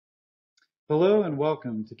Hello and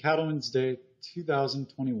welcome to Cattlemen's Day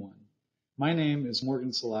 2021. My name is Morgan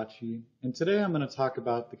Scilacci, and today I'm going to talk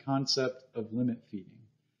about the concept of limit feeding,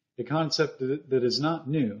 a concept that is not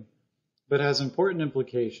new, but has important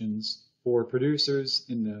implications for producers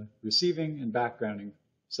in the receiving and backgrounding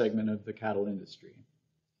segment of the cattle industry.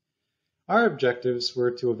 Our objectives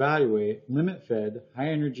were to evaluate limit-fed,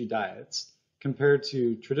 high-energy diets compared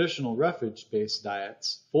to traditional roughage-based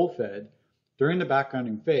diets, full-fed, during the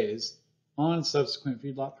backgrounding phase on subsequent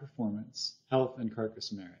feedlot performance, health, and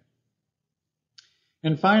carcass merit.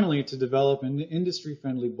 And finally, to develop an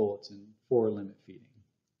industry-friendly bulletin for limit feeding.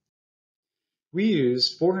 We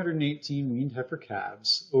used 418 weaned heifer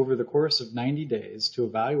calves over the course of 90 days to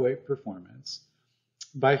evaluate performance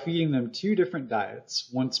by feeding them two different diets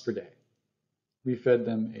once per day. We fed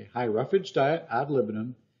them a high roughage diet ad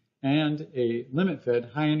libitum and a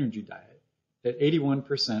limit-fed high-energy diet at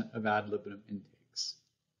 81% of ad libitum intakes.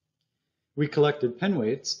 We collected pen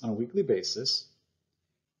weights on a weekly basis,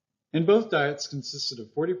 and both diets consisted of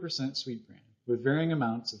 40% sweet bran with varying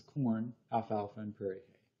amounts of corn, alfalfa, and prairie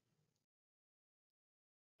hay.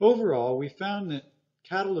 Overall, we found that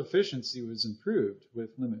cattle efficiency was improved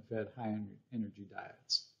with limit-fed high-energy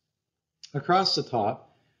diets. Across the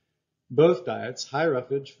top, both diets, high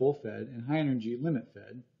roughage, full-fed, and high-energy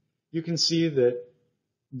limit-fed, you can see that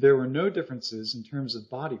there were no differences in terms of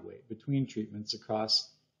body weight between treatments across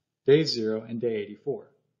day 0 and day 84,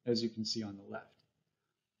 as you can see on the left.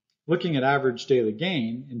 Looking at average daily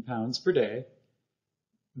gain in pounds per day,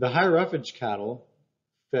 the high roughage cattle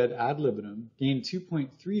fed ad libitum gained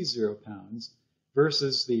 2.30 pounds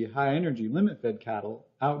versus the high energy limit fed cattle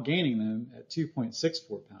outgaining them at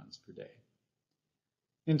 2.64 pounds per day.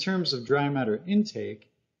 In terms of dry matter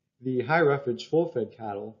intake, the high roughage full fed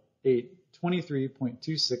cattle ate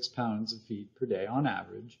 23.26 pounds of feed per day on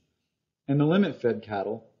average, and the limit fed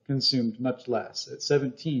cattle consumed much less at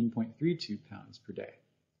 17.32 pounds per day.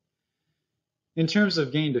 In terms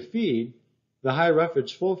of gain to feed, the high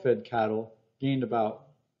roughage full fed cattle gained about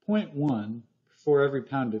 0.1 for every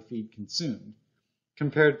pound of feed consumed,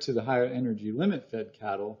 compared to the higher energy limit fed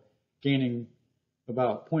cattle gaining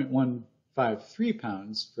about 0.153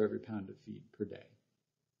 pounds for every pound of feed per day.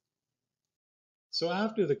 So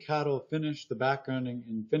after the cattle finished the backgrounding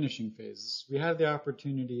and finishing phases, we had the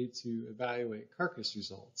opportunity to evaluate carcass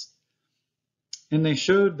results. And they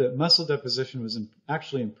showed that muscle deposition was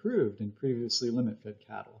actually improved in previously limit-fed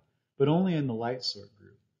cattle, but only in the light sort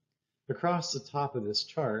group. Across the top of this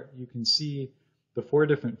chart, you can see the 4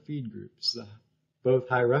 different feed groups, both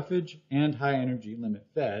high roughage and high energy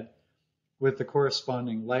limit-fed, with the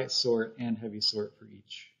corresponding light sort and heavy sort for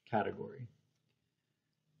each category.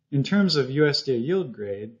 In terms of USDA yield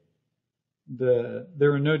grade, there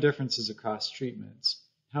were no differences across treatments.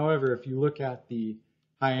 However, if you look at the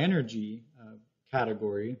high energy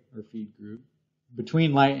category or feed group,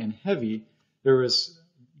 between light and heavy, there was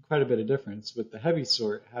quite a bit of difference, with the heavy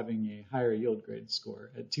sort having a higher yield grade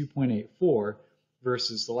score at 2.84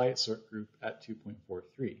 versus the light sort group at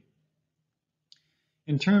 2.43.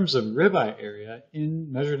 In terms of ribeye area,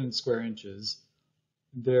 measured in square inches,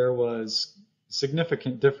 there was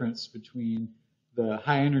significant difference between the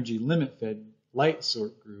high energy limit fed light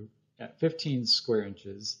sort group at 15 square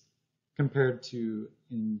inches compared to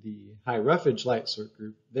in the high roughage light sort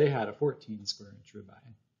group, they had a 14 square inch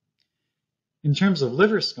ribeye. In terms of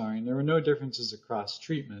liver scarring, there were no differences across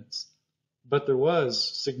treatments, but there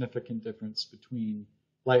was significant difference between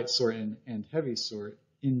light sort and heavy sort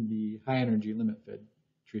in the high energy limit fed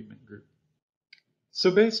treatment group. So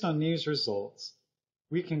based on these results,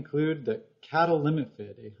 we conclude that cattle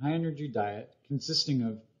limit-fed, a high-energy diet consisting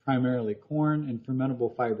of primarily corn and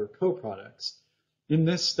fermentable fiber co-products, in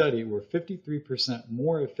this study were 53%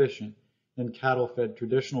 more efficient than cattle-fed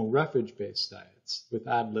traditional roughage-based diets with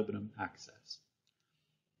ad libitum access.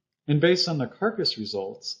 And based on the carcass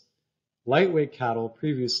results, lightweight cattle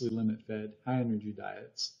previously limit-fed high-energy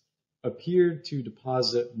diets appeared to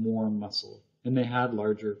deposit more muscle, and they had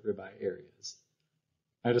larger ribeye areas.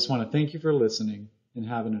 I just want to thank you for listening, and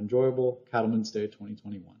have an enjoyable Cattlemen's Day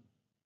 2021.